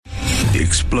the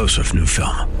explosive new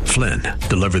film, Flynn,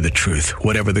 Deliver the Truth,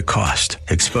 Whatever the Cost,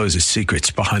 exposes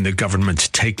secrets behind the government's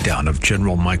takedown of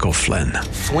General Michael Flynn.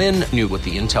 Flynn knew what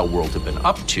the intel world had been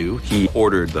up to. He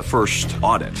ordered the first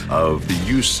audit of the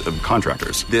use of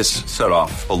contractors. This set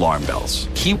off alarm bells.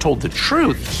 He told the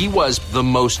truth. He was the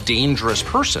most dangerous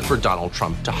person for Donald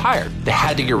Trump to hire. They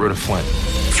had to get rid of Flynn.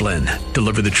 Flynn,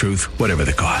 Deliver the Truth, Whatever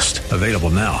the Cost. Available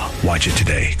now. Watch it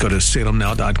today. Go to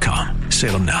salemnow.com.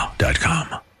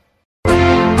 salemnow.com.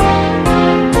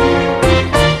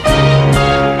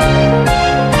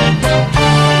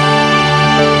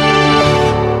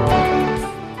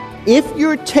 If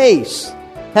your tastes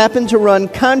happen to run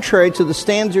contrary to the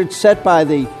standards set by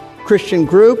the Christian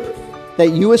group that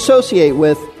you associate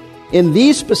with in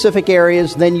these specific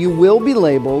areas, then you will be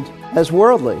labeled as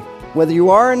worldly. Whether you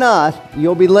are or not,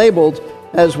 you'll be labeled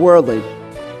as worldly.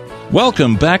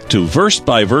 Welcome back to Verse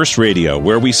by Verse Radio,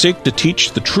 where we seek to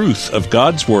teach the truth of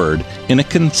God's Word in a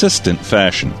consistent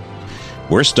fashion.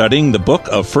 We're studying the book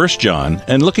of 1 John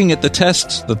and looking at the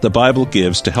tests that the Bible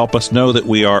gives to help us know that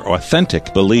we are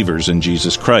authentic believers in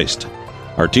Jesus Christ.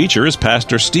 Our teacher is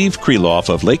Pastor Steve Kreloff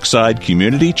of Lakeside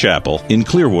Community Chapel in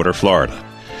Clearwater, Florida.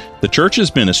 The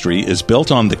church's ministry is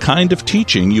built on the kind of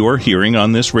teaching you are hearing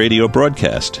on this radio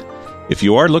broadcast. If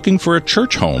you are looking for a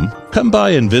church home, come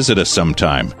by and visit us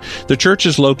sometime. The church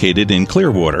is located in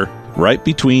Clearwater, right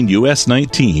between US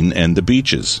 19 and the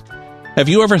beaches. Have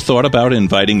you ever thought about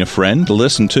inviting a friend to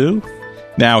listen to?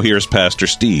 Now here's Pastor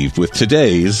Steve with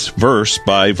today's Verse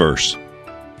by Verse.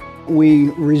 We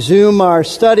resume our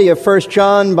study of 1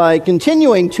 John by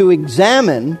continuing to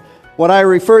examine what I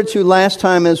referred to last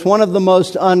time as one of the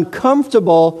most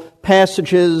uncomfortable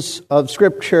passages of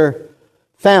Scripture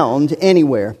found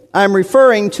anywhere. I'm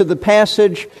referring to the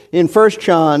passage in 1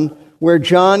 John where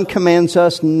John commands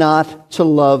us not to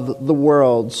love the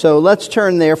world. So let's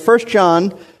turn there. 1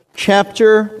 John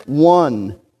chapter 2,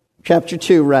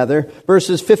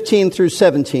 verses 15 through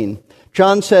 17.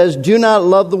 John says, "Do not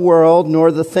love the world,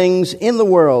 nor the things in the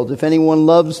world. If anyone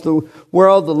loves the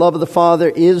world, the love of the Father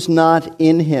is not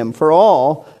in him. For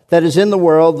all that is in the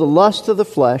world, the lust of the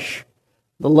flesh,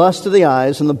 the lust of the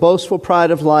eyes, and the boastful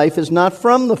pride of life is not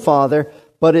from the Father,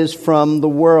 but is from the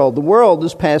world. The world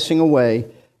is passing away,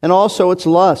 and also its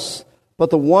lusts. But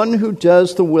the one who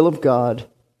does the will of God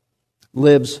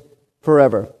lives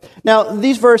forever." Now,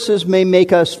 these verses may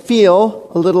make us feel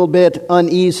a little bit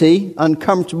uneasy,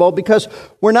 uncomfortable, because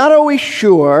we're not always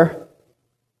sure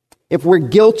if we're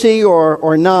guilty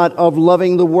or not of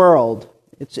loving the world.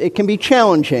 It can be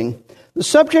challenging. The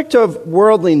subject of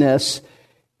worldliness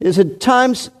is at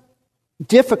times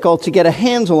difficult to get a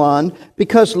handle on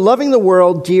because loving the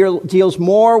world deals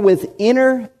more with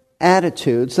inner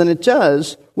attitudes than it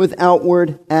does with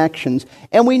outward actions.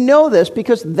 And we know this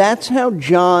because that's how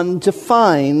John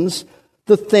defines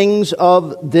the things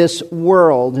of this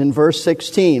world in verse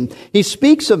 16. He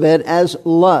speaks of it as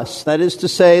lust. That is to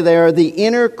say, they are the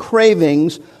inner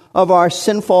cravings of our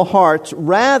sinful hearts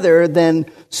rather than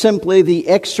simply the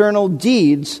external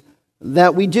deeds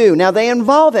that we do. Now, they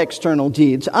involve external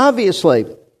deeds, obviously,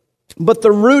 but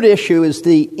the root issue is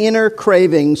the inner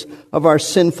cravings of our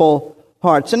sinful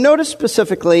hearts. And notice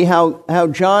specifically how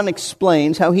John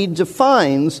explains, how he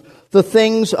defines the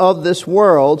things of this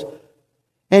world.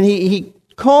 And he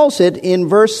calls it, in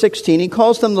verse 16, he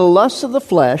calls them the lust of the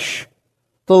flesh,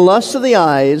 the lust of the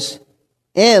eyes,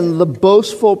 and the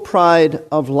boastful pride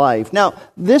of life. Now,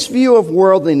 this view of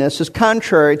worldliness is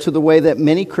contrary to the way that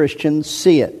many Christians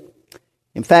see it.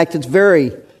 In fact, it's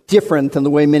very different than the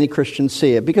way many Christians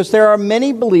see it, because there are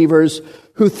many believers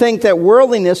who think that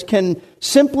worldliness can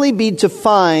simply be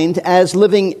defined as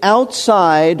living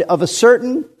outside of a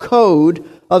certain code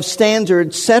of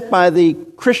standards set by the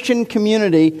Christian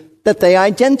community that they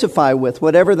identify with,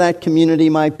 whatever that community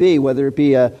might be, whether it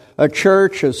be a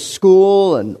church, a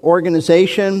school, an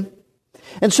organization.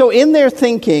 And so in their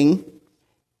thinking,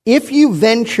 if you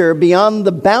venture beyond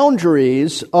the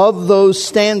boundaries of those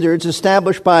standards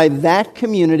established by that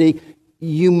community,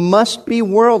 you must be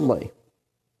worldly.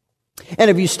 And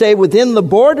if you stay within the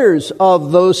borders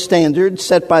of those standards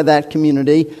set by that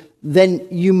community, then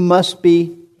you must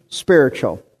be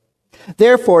spiritual.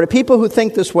 Therefore, to people who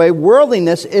think this way,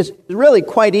 worldliness is really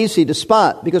quite easy to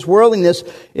spot, because worldliness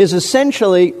is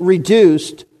essentially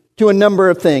reduced to a number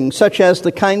of things, such as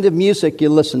the kind of music you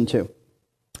listen to,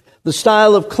 the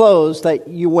style of clothes that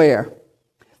you wear,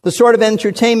 the sort of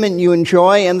entertainment you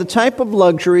enjoy, and the type of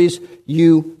luxuries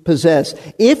you possess.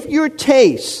 If your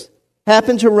tastes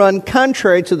happen to run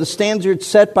contrary to the standards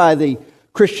set by the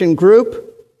Christian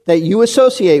group that you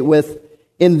associate with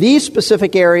in these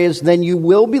specific areas, then you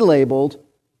will be labeled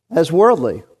as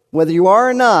worldly. Whether you are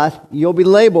or not, you'll be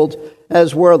labeled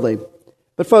as worldly.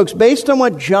 But folks, based on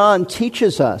what John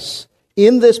teaches us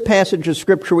in this passage of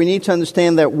Scripture, we need to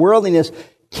understand that worldliness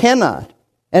cannot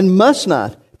and must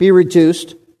not be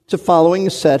reduced to following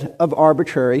a set of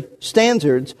arbitrary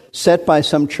standards set by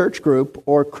some church group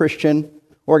or Christian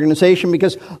organization,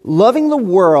 because loving the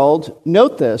world,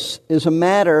 note this, is a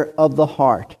matter of the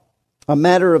heart. A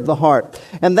matter of the heart.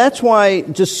 And that's why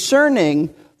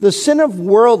discerning the sin of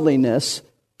worldliness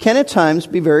can at times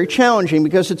be very challenging,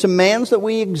 because it demands that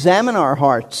we examine our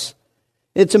hearts.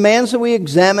 It demands that we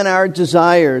examine our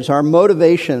desires, our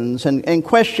motivations, and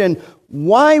question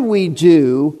why we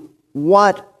do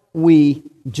what we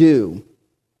do.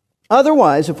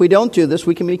 Otherwise, if we don't do this,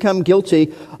 we can become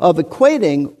guilty of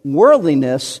equating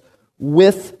worldliness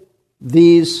with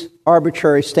these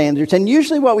arbitrary standards. And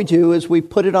usually what we do is we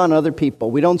put it on other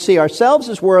people. We don't see ourselves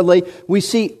as worldly, we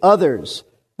see others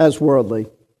as worldly.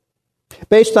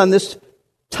 Based on this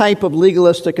type of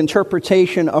legalistic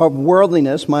interpretation of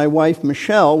worldliness, my wife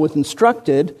Michelle was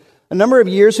instructed a number of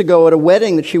years ago at a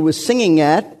wedding that she was singing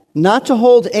at not to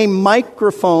hold a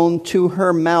microphone to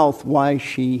her mouth while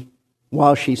she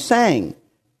sang.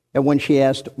 And when she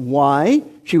asked why,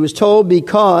 she was told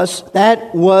because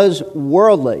that was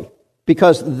worldly.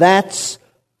 Because that's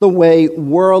the way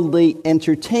worldly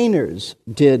entertainers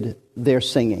did their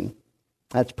singing.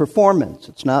 That's performance.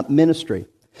 It's not ministry.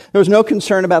 There was no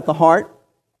concern about the heart.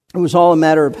 It was all a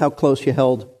matter of how close you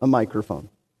held a microphone.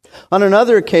 On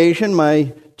another occasion,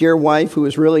 my dear wife, who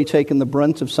has really taken the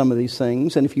brunt of some of these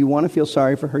things, and if you want to feel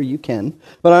sorry for her, you can.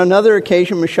 But on another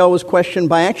occasion, Michelle was questioned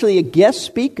by actually a guest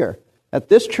speaker at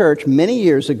this church many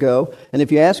years ago. And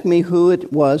if you ask me who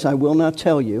it was, I will not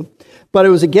tell you. But it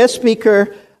was a guest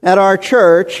speaker at our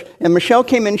church, and Michelle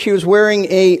came in. She was wearing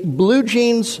a blue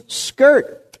jeans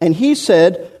skirt. And he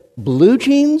said, "Blue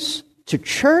jeans to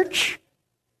church?"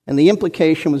 And the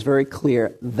implication was very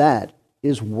clear. That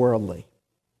is worldly.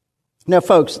 Now,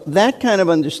 folks, that kind of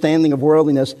understanding of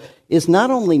worldliness is not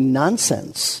only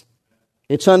nonsense,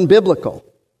 it's unbiblical.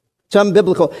 It's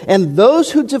unbiblical. And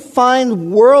those who define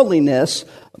worldliness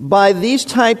by these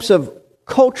types of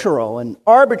cultural and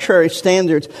arbitrary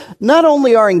standards not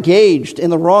only are engaged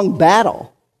in the wrong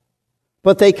battle,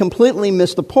 but they completely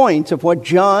miss the point of what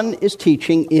John is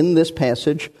teaching in this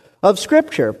passage of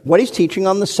Scripture, what he's teaching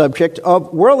on the subject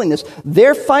of worldliness.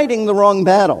 They're fighting the wrong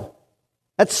battle.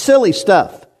 That's silly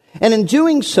stuff. And in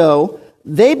doing so,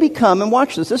 they become, and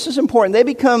watch this, this is important, they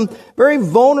become very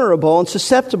vulnerable and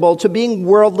susceptible to being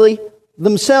worldly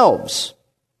themselves.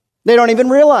 They don't even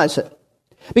realize it,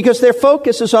 because their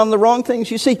focus is on the wrong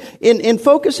things. You see, in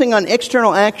focusing on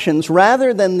external actions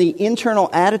rather than the internal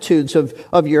attitudes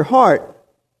of your heart,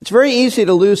 it's very easy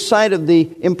to lose sight of the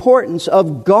importance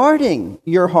of guarding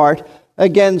your heart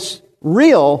against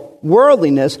real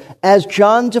worldliness as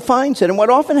John defines it. And what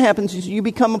often happens is you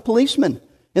become a policeman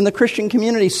in the Christian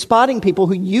community, spotting people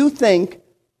who you think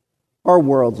are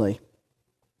worldly.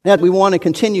 Now, we want to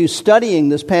continue studying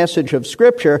this passage of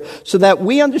Scripture so that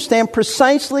we understand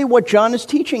precisely what John is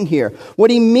teaching here,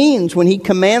 what he means when he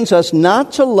commands us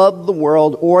not to love the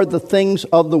world or the things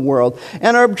of the world.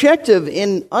 And our objective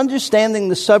in understanding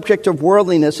the subject of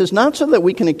worldliness is not so that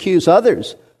we can accuse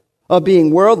others of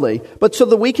being worldly, but so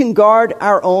that we can guard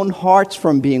our own hearts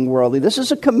from being worldly. This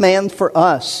is a command for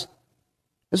us.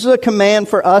 This is a command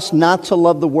for us not to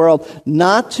love the world,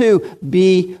 not to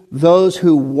be those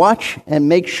who watch and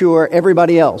make sure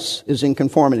everybody else is in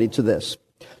conformity to this.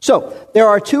 So, there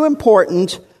are two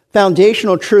important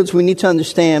foundational truths we need to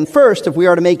understand. First, if we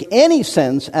are to make any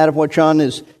sense out of what John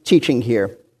is teaching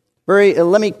here.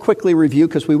 Let me quickly review,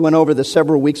 because we went over this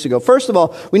several weeks ago. First of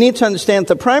all, we need to understand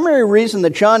the primary reason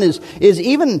that John is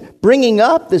even bringing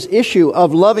up this issue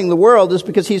of loving the world is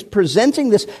because he's presenting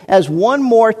this as one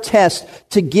more test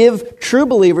to give true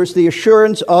believers the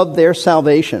assurance of their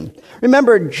salvation.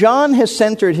 Remember, John has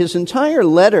centered his entire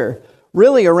letter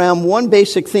really around one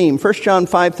basic theme. 1 John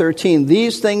 5:13,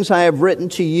 "These things I have written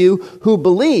to you who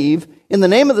believe in the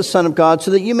name of the Son of God,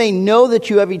 so that you may know that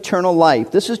you have eternal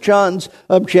life." This is John's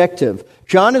objective.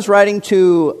 John is writing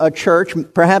to a church,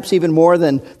 perhaps even more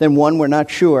than one, we're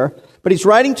not sure. But he's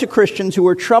writing to Christians who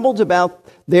were troubled about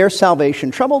their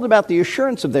salvation, troubled about the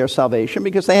assurance of their salvation,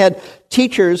 because they had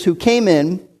teachers who came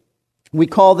in. We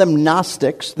call them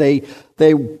Gnostics. They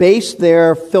based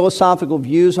their philosophical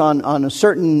views on a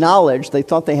certain knowledge. They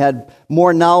thought they had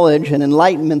more knowledge and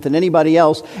enlightenment than anybody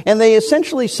else. And they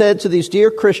essentially said to these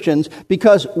dear Christians,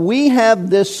 because we have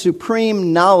this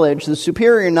supreme knowledge, the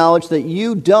superior knowledge that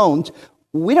you don't,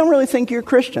 we don't really think you're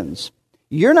Christians.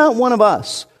 You're not one of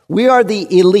us. We are the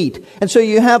elite. And so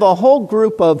you have a whole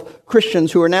group of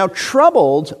Christians who are now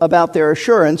troubled about their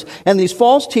assurance. And these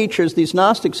false teachers, these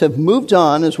Gnostics, have moved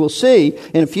on, as we'll see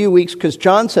in a few weeks, because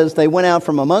John says they went out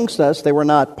from amongst us. They were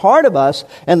not part of us,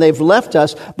 and they've left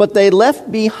us. But they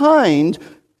left behind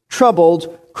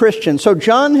troubled Christians. So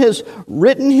John has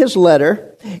written his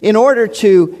letter in order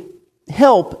to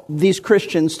help these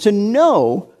Christians to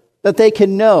know that they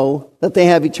can know that they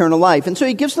have eternal life. And so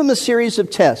he gives them a series of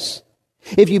tests.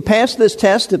 If you pass this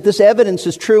test, if this evidence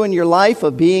is true in your life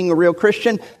of being a real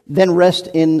Christian, then rest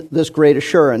in this great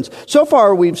assurance. So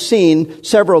far, we've seen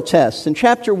several tests. In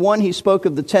chapter 1, he spoke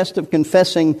of the test of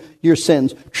confessing your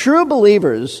sins. True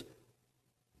believers,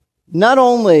 not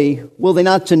only will they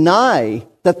not deny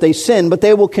that they sin, but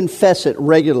they will confess it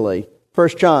regularly. 1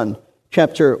 John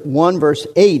chapter 1, verse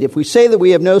 8. If we say that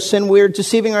we have no sin, we are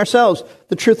deceiving ourselves.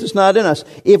 The truth is not in us.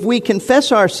 If we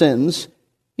confess our sins,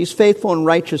 He's faithful and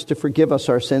righteous to forgive us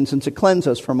our sins and to cleanse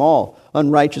us from all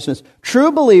unrighteousness.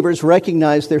 True believers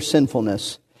recognize their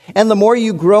sinfulness. And the more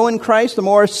you grow in Christ, the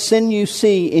more sin you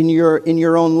see in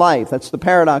your own life. That's the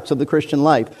paradox of the Christian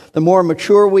life. The more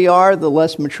mature we are, the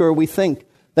less mature we think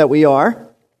that we are.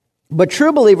 But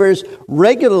true believers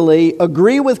regularly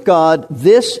agree with God,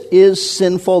 this is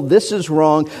sinful, this is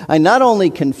wrong. I not only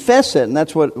confess it, and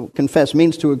that's what confess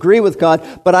means, to agree with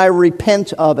God, but I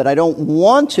repent of it. I don't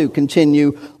want to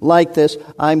continue like this.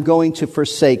 I'm going to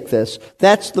forsake this.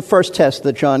 That's the first test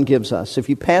that John gives us. If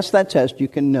you pass that test, you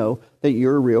can know that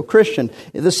you're a real Christian.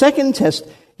 The second test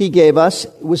he gave us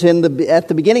was at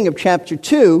the beginning of chapter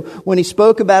 2 when he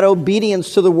spoke about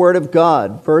obedience to the Word of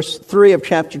God. Verse 3 of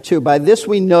chapter 2. By this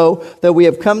we know that we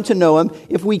have come to know Him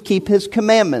if we keep His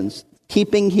commandments.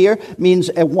 Keeping here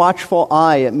means a watchful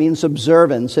eye. It means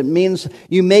observance. It means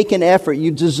you make an effort.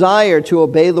 You desire to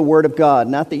obey the Word of God.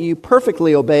 Not that you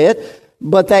perfectly obey it,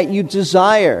 but that you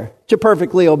desire to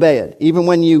perfectly obey it. Even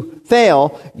when you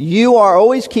fail, you are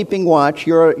always keeping watch.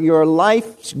 Your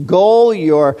life's goal,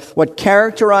 what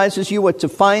characterizes you, what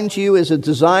defines you is a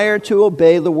desire to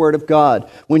obey the Word of God.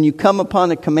 When you come upon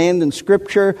a command in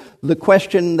Scripture, the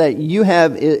question that you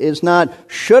have is not,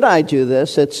 should I do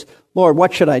this? It's, Lord,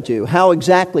 what should I do? How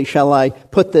exactly shall I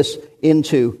put this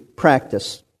into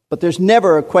practice? But there's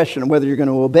never a question of whether you're going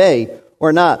to obey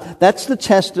or not. That's the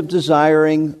test of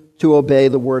desiring to obey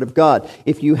the Word of God.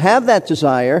 If you have that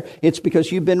desire, it's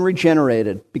because you've been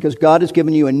regenerated, because God has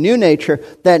given you a new nature.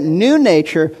 That new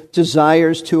nature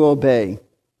desires to obey.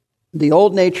 The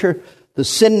old nature, the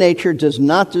sin nature, does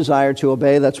not desire to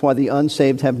obey. That's why the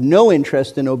unsaved have no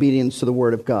interest in obedience to the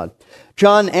Word of God.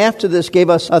 John, after this, gave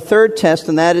us a third test,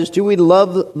 and that is, do we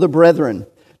love the brethren?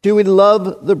 Do we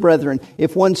love the brethren?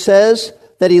 If one says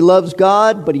that he loves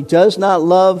God, but he does not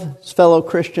love his fellow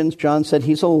Christians, John said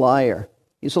he's a liar.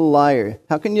 He's a liar.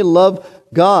 How can you love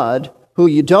God, who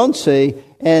you don't see,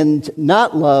 and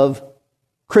not love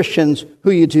Christians who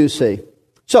you do see?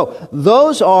 So,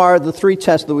 those are the three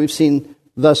tests that we've seen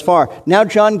thus far. Now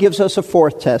John gives us a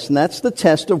fourth test, and that's the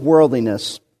test of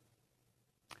worldliness.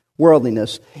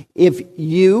 Worldliness. If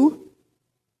you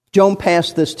don't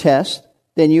pass this test,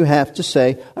 then you have to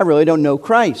say, I really don't know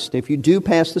Christ. If you do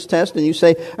pass this test, then you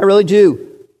say, I really do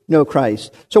know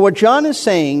Christ. So what John is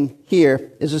saying here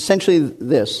is essentially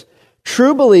this.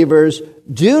 True believers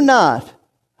do not,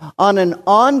 on an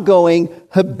ongoing,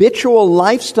 habitual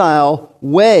lifestyle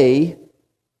way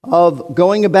of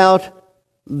going about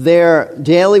their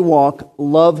daily walk,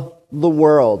 love the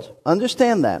world.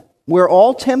 Understand that. We're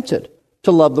all tempted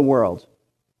to love the world.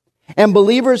 And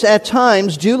believers at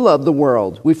times do love the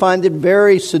world. We find it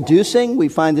very seducing. We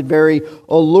find it very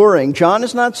alluring. John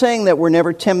is not saying that we're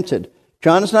never tempted.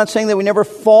 John is not saying that we never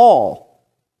fall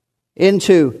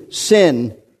into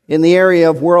sin in the area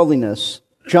of worldliness.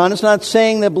 John is not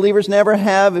saying that believers never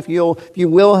have, if you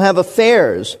will, have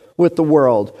affairs with the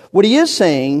world. What he is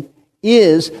saying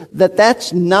is that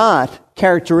that's not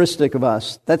characteristic of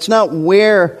us. That's not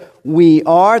where we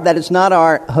are. That is not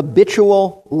our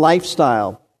habitual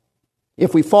lifestyle.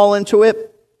 If we fall into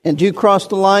it and do cross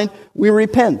the line, we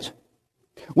repent.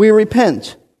 We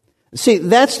repent. See,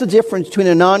 that's the difference between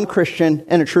a non-Christian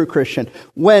and a true Christian.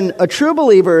 When a true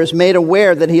believer is made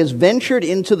aware that he has ventured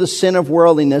into the sin of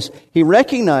worldliness, he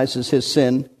recognizes his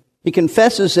sin, he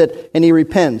confesses it, and he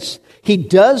repents. He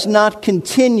does not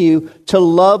continue to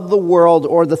love the world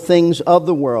or the things of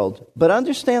the world. But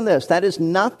understand this, that is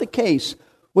not the case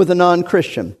with a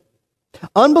non-Christian.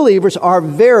 Unbelievers are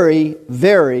very,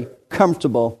 very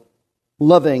comfortable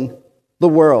loving the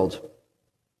world.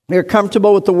 They're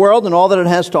comfortable with the world and all that it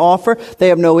has to offer. They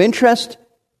have no interest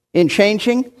in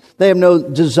changing. They have no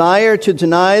desire to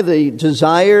deny the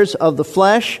desires of the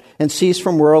flesh and cease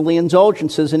from worldly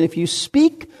indulgences. And if you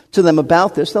speak to them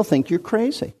about this, they'll think you're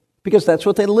crazy, because that's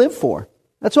what they live for.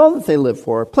 That's all that they live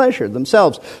for, pleasure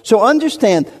themselves. So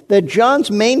understand that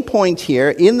John's main point here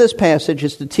in this passage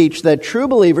is to teach that true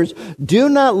believers do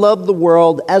not love the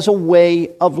world as a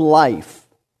way of life.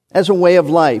 As a way of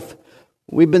life.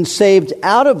 We've been saved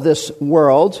out of this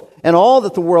world and all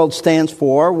that the world stands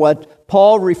for, what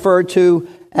Paul referred to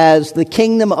as the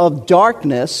kingdom of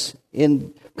darkness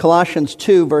in Colossians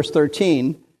 2, verse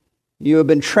 13. You have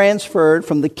been transferred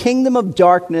from the kingdom of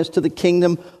darkness to the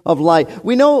kingdom of light.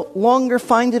 We no longer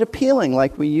find it appealing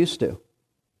like we used to.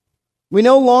 We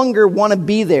no longer want to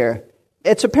be there.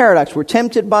 It's a paradox. We're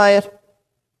tempted by it.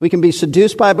 We can be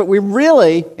seduced by it, but we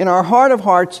really, in our heart of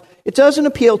hearts, it doesn't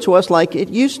appeal to us like it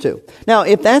used to. Now,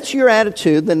 if that's your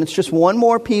attitude, then it's just one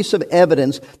more piece of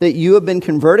evidence that you have been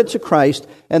converted to Christ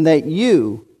and that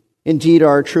you indeed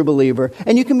are a true believer.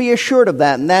 And you can be assured of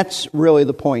that, and that's really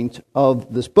the point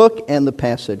of this book and the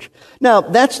passage. Now,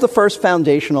 that's the first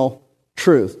foundational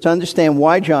truth, to understand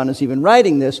why John is even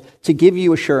writing this, to give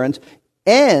you assurance,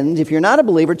 and if you're not a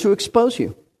believer, to expose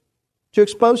you. To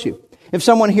expose you. If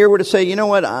someone here were to say, you know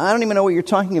what, I don't even know what you're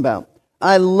talking about.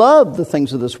 I love the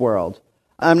things of this world.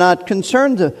 I'm not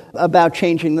concerned about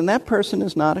changing, then that person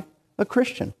is not a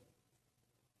Christian.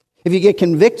 If you get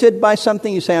convicted by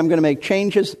something, you say, I'm going to make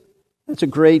changes, that's a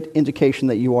great indication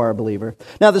that you are a believer.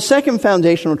 Now, the second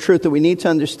foundational truth that we need to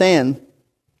understand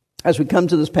as we come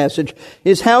to this passage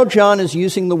is how John is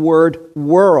using the word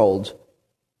world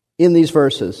in these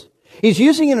verses. He's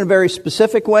using it in a very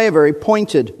specific way, a very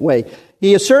pointed way.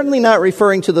 He is certainly not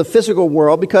referring to the physical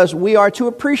world, because we are to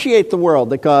appreciate the world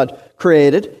that God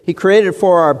created. He created it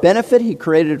for our benefit. He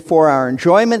created it for our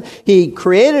enjoyment. He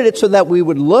created it so that we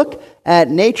would look at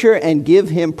nature and give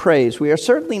Him praise. We are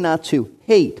certainly not to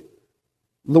hate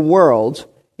the world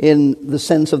in the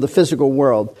sense of the physical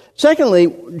world.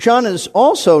 Secondly, John is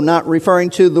also not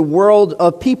referring to the world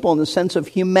of people in the sense of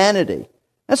humanity.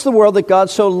 That's the world that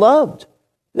God so loved,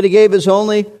 that He gave His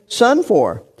only Son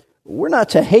for. We're not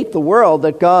to hate the world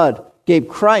that God gave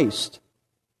Christ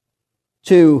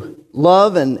to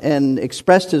love and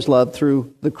expressed His love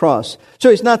through the cross.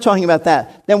 So He's not talking about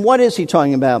that. Then what is He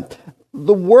talking about?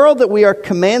 The world that we are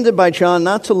commanded by John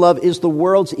not to love is the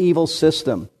world's evil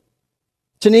system.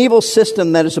 It's an evil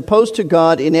system that is opposed to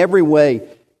God in every way,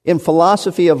 in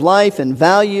philosophy of life and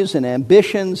values and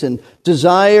ambitions and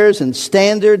desires and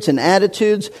standards and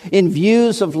attitudes, in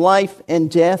views of life and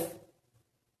death.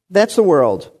 That's the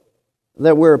world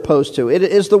that we're opposed to. It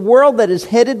is the world that is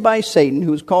headed by Satan,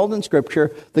 who is called in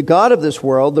Scripture the god of this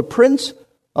world, the prince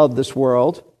of this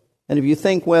world. And if you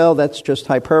think, well, that's just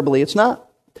hyperbole, it's not.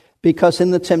 Because in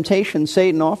the temptation,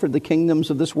 Satan offered the kingdoms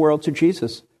of this world to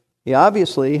Jesus. He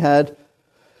obviously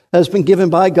has been given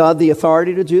by God the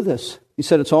authority to do this. He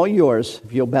said, it's all yours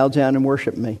if you'll bow down and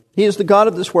worship me. He is the God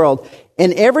of this world.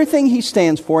 And everything He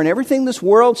stands for and everything this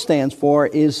world stands for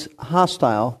is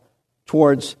hostile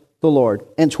towards the Lord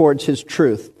and towards His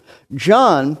truth.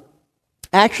 John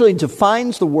actually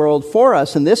defines the world for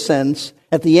us in this sense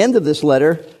at the end of this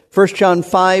letter, 1 John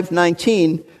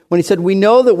 5:19, when he said, we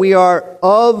know that we are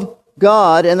of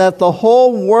God and that the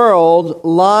whole world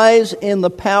lies in the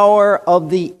power of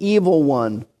the evil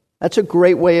one. That's a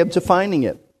great way of defining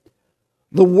it.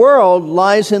 The world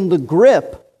lies in the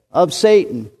grip of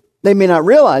Satan. They may not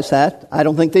realize that. I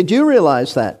don't think they do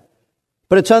realize that.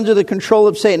 But it's under the control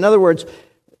of Satan. In other words,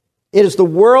 it is the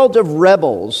world of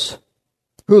rebels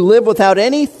who live without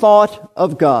any thought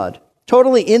of God,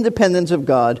 totally independent of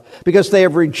God, because they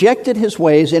have rejected His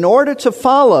ways in order to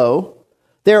follow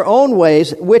their own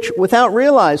ways, which without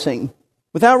realizing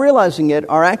it,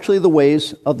 are actually the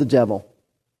ways of the devil,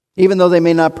 even though they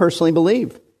may not personally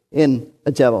believe in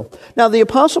a devil. Now, the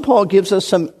Apostle Paul gives us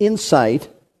some insight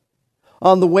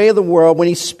on the way of the world when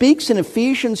he speaks in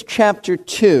Ephesians chapter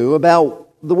 2 about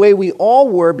the way we all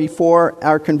were before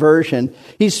our conversion.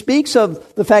 He speaks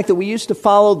of the fact that we used to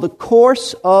follow the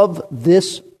course of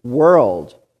this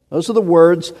world. Those are the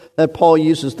words that Paul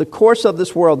uses, the course of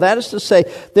this world. That is to say,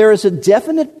 there is a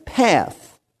definite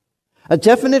path, a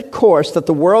definite course that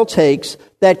the world takes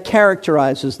that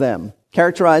characterizes them,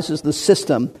 characterizes the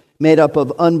system made up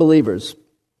of unbelievers.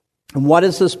 And what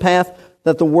is this path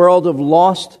that the world of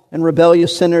lost and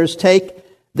rebellious sinners take?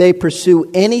 They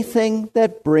pursue anything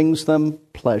that brings them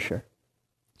pleasure.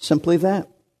 Simply that.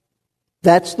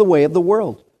 That's the way of the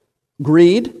world.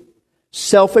 Greed,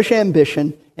 selfish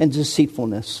ambition, and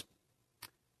deceitfulness.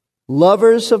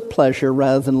 Lovers of pleasure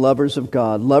rather than lovers of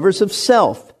God. Lovers of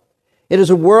self. It is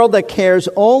a world that cares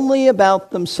only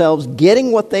about themselves,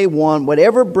 getting what they want,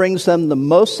 whatever brings them the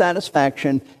most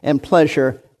satisfaction and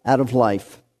pleasure out of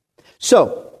life.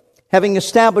 So, having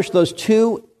established those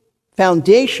two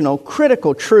foundational,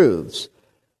 critical truths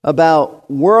about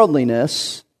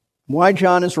worldliness, why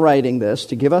John is writing this,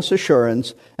 to give us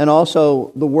assurance, and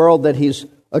also the world that he's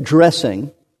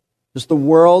addressing, is the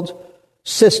world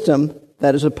system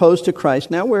that is opposed to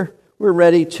Christ. Now we're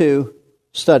ready to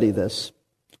study this,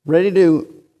 ready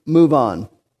to move on.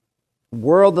 A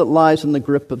world that lies in the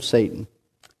grip of Satan.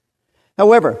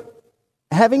 However,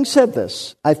 having said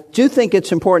this, I do think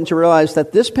it's important to realize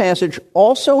that this passage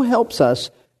also helps us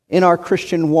in our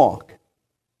Christian walk.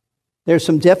 There's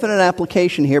some definite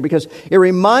application here because it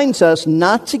reminds us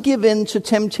not to give in to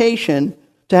temptation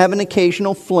to have an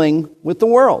occasional fling with the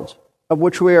world, of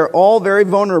which we are all very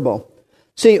vulnerable.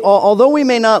 See, although we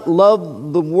may not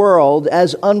love the world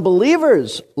as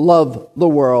unbelievers love the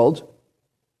world,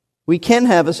 we can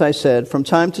have, as I said, from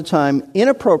time to time,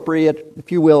 inappropriate, if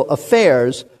you will,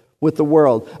 affairs with the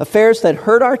world. Affairs that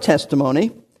hurt our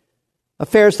testimony,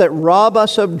 affairs that rob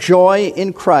us of joy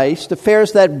in Christ,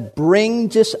 affairs that bring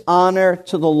dishonor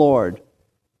to the Lord.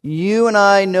 You and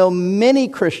I know many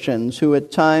Christians who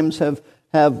at times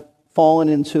have fallen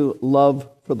into love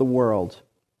for the world.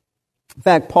 In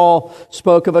fact, Paul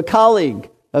spoke of a colleague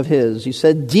of his. He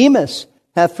said, Demas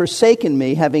hath forsaken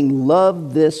me, having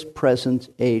loved this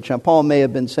present age. Now, Paul may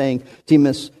have been saying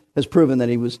Demas has proven that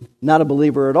he was not a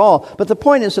believer at all. But the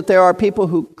point is that there are people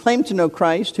who claim to know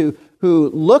Christ, who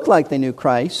look like they knew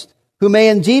Christ, who may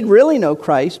indeed really know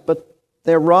Christ, but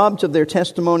they're robbed of their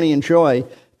testimony and joy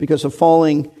because of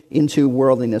falling into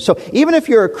worldliness. So even if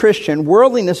you're a Christian,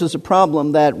 worldliness is a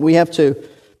problem that we have to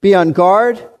be on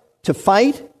guard to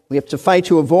fight. We have to fight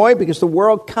to avoid because the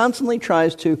world constantly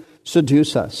tries to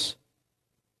seduce us.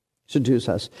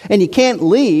 And you can't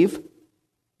leave.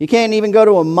 You can't even go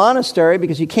to a monastery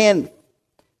because you can't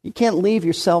leave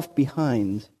yourself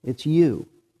behind. It's you.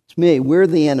 It's me. We're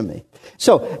the enemy.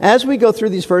 So as we go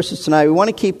through these verses tonight, we want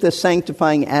to keep this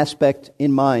sanctifying aspect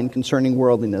in mind concerning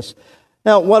worldliness.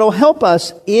 Now, what will help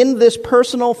us in this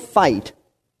personal fight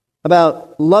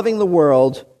about loving the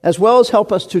world, as well as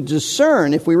help us to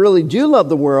discern if we really do love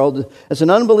the world as an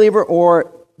unbeliever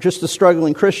or just a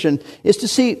struggling Christian, is to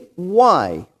see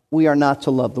why we are not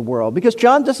to love the world. Because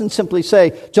John doesn't simply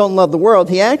say, don't love the world.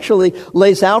 He actually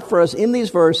lays out for us in these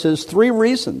verses 3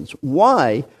 reasons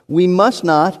why we must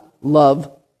not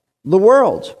love the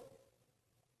world.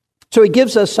 So he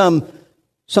gives us some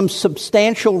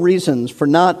substantial reasons for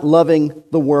not loving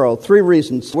the world. 3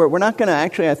 reasons. We're not going to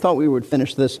actually, I thought we would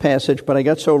finish this passage, but I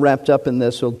got so wrapped up in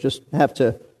this, we'll just have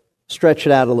to stretch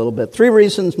it out a little bit. 3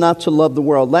 reasons not to love the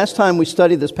world. Last time we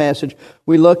studied this passage,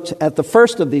 we looked at the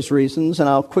first of these reasons, and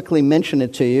I'll quickly mention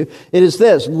it to you. It is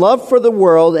this: love for the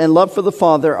world and love for the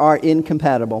Father are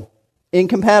incompatible.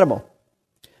 Incompatible.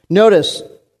 Notice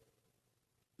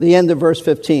the end of verse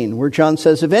 15, where John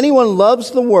says, if anyone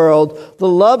loves the world, the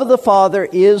love of the Father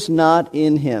is not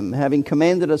in him. Having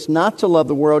commanded us not to love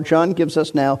the world, John gives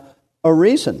us now a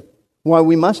reason why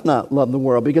we must not love the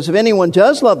world. Because if anyone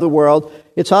does love the world,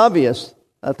 it's obvious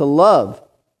that the love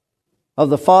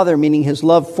of the Father, meaning his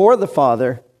love for the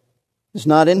Father, is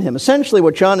not in him. Essentially,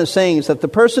 what John is saying is that the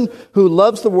person who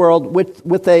loves the world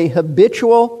with a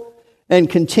habitual and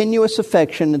continuous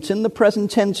affection, it's in the present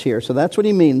tense here, so that's what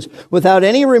he means, without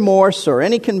any remorse or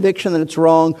any conviction that it's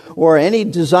wrong or any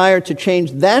desire to change,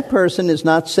 that person is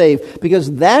not saved,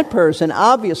 because that person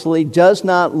obviously does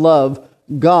not love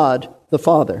God the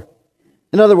Father.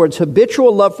 In other words,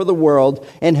 habitual love for the world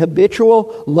and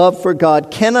habitual love for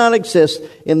God cannot exist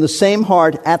in the same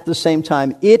heart at the same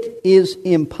time. It is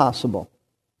impossible.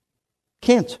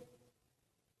 Can't.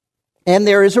 And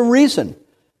there is a reason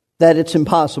that it's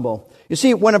impossible. You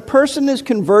see, when a person is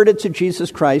converted to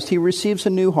Jesus Christ, he receives a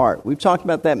new heart. We've talked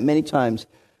about that many times.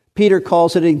 Peter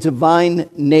calls it a divine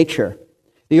nature.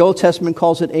 The Old Testament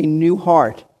calls it a new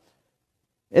heart.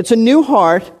 It's a new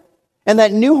heart, and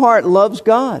that new heart loves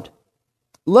God.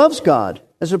 Loves God,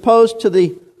 as opposed to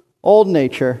the old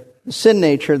nature, the sin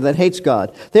nature that hates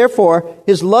God. Therefore,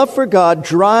 his love for God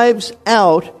drives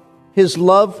out his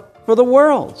love for the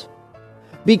world,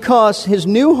 because his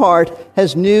new heart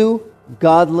has new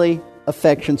godly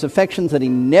affections that he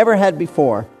never had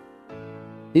before.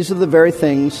 These are the very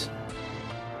things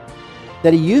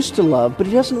that he used to love, but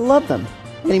he doesn't love them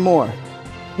anymore.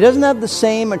 He doesn't have the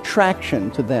same attraction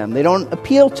to them. They don't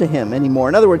appeal to him anymore.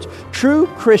 In other words, true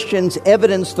Christians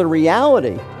evidence the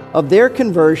reality of their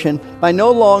conversion by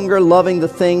no longer loving the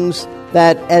things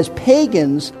that, as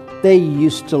pagans, they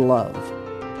used to love.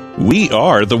 We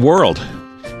are the world.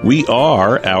 We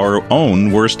are our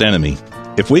own worst enemy.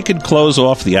 If we could close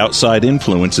off the outside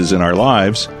influences in our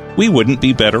lives, we wouldn't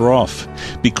be better off,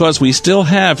 because we still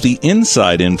have the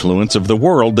inside influence of the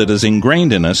world that is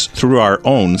ingrained in us through our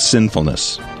own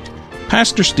sinfulness.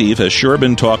 Pastor Steve has sure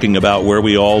been talking about where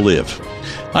we all live.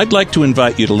 I'd like to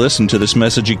invite you to listen to this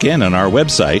message again on our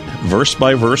website,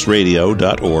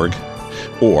 versebyverseradio.org,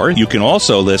 or you can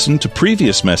also listen to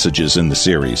previous messages in the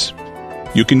series.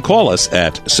 You can call us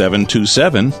at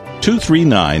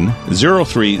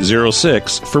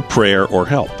 727-239-0306 for prayer or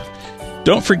help.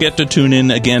 Don't forget to tune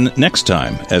in again next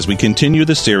time as we continue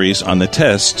the series on the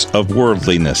tests of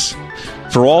worldliness.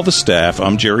 For all the staff,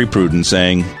 I'm Jerry Pruden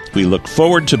saying we look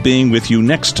forward to being with you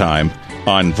next time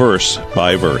on Verse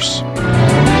by Verse.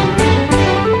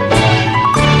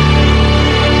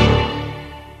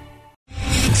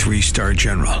 Three-star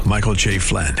General Michael J.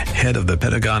 Flynn, head of the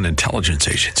Pentagon Intelligence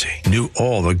Agency, knew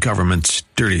all the government's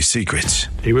dirty secrets.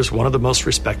 He was one of the most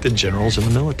respected generals in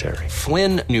the military.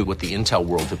 Flynn knew what the intel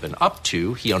world had been up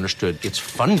to. He understood its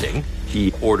funding.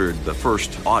 He ordered the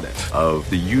first audit of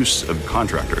the use of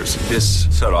contractors. This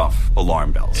set off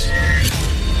alarm bells.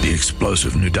 The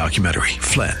explosive new documentary,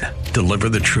 Flynn, Deliver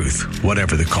the Truth,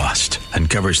 Whatever the Cost,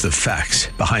 uncovers the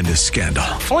facts behind this scandal.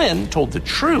 Flynn told the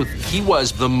truth. He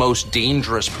was the most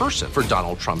dangerous person for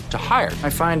Donald Trump to hire. I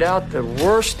find out the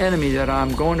worst enemy that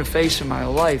I'm going to face in my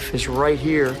life is right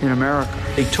here in America.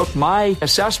 They took my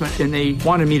assessment and they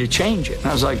wanted me to change it. And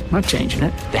I was like, I'm not changing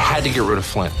it. They had to get rid of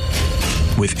Flynn.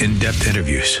 With in-depth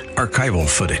interviews, archival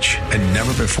footage, and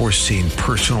never-before-seen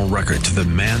personal records of the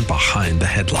man behind the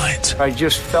headlines. I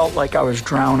just felt like I was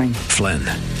drowning. Flynn,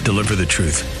 Deliver the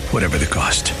Truth, Whatever the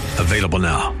Cost. Available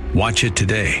now. Watch it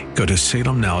today. Go to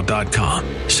salemnow.com.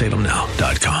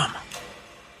 salemnow.com.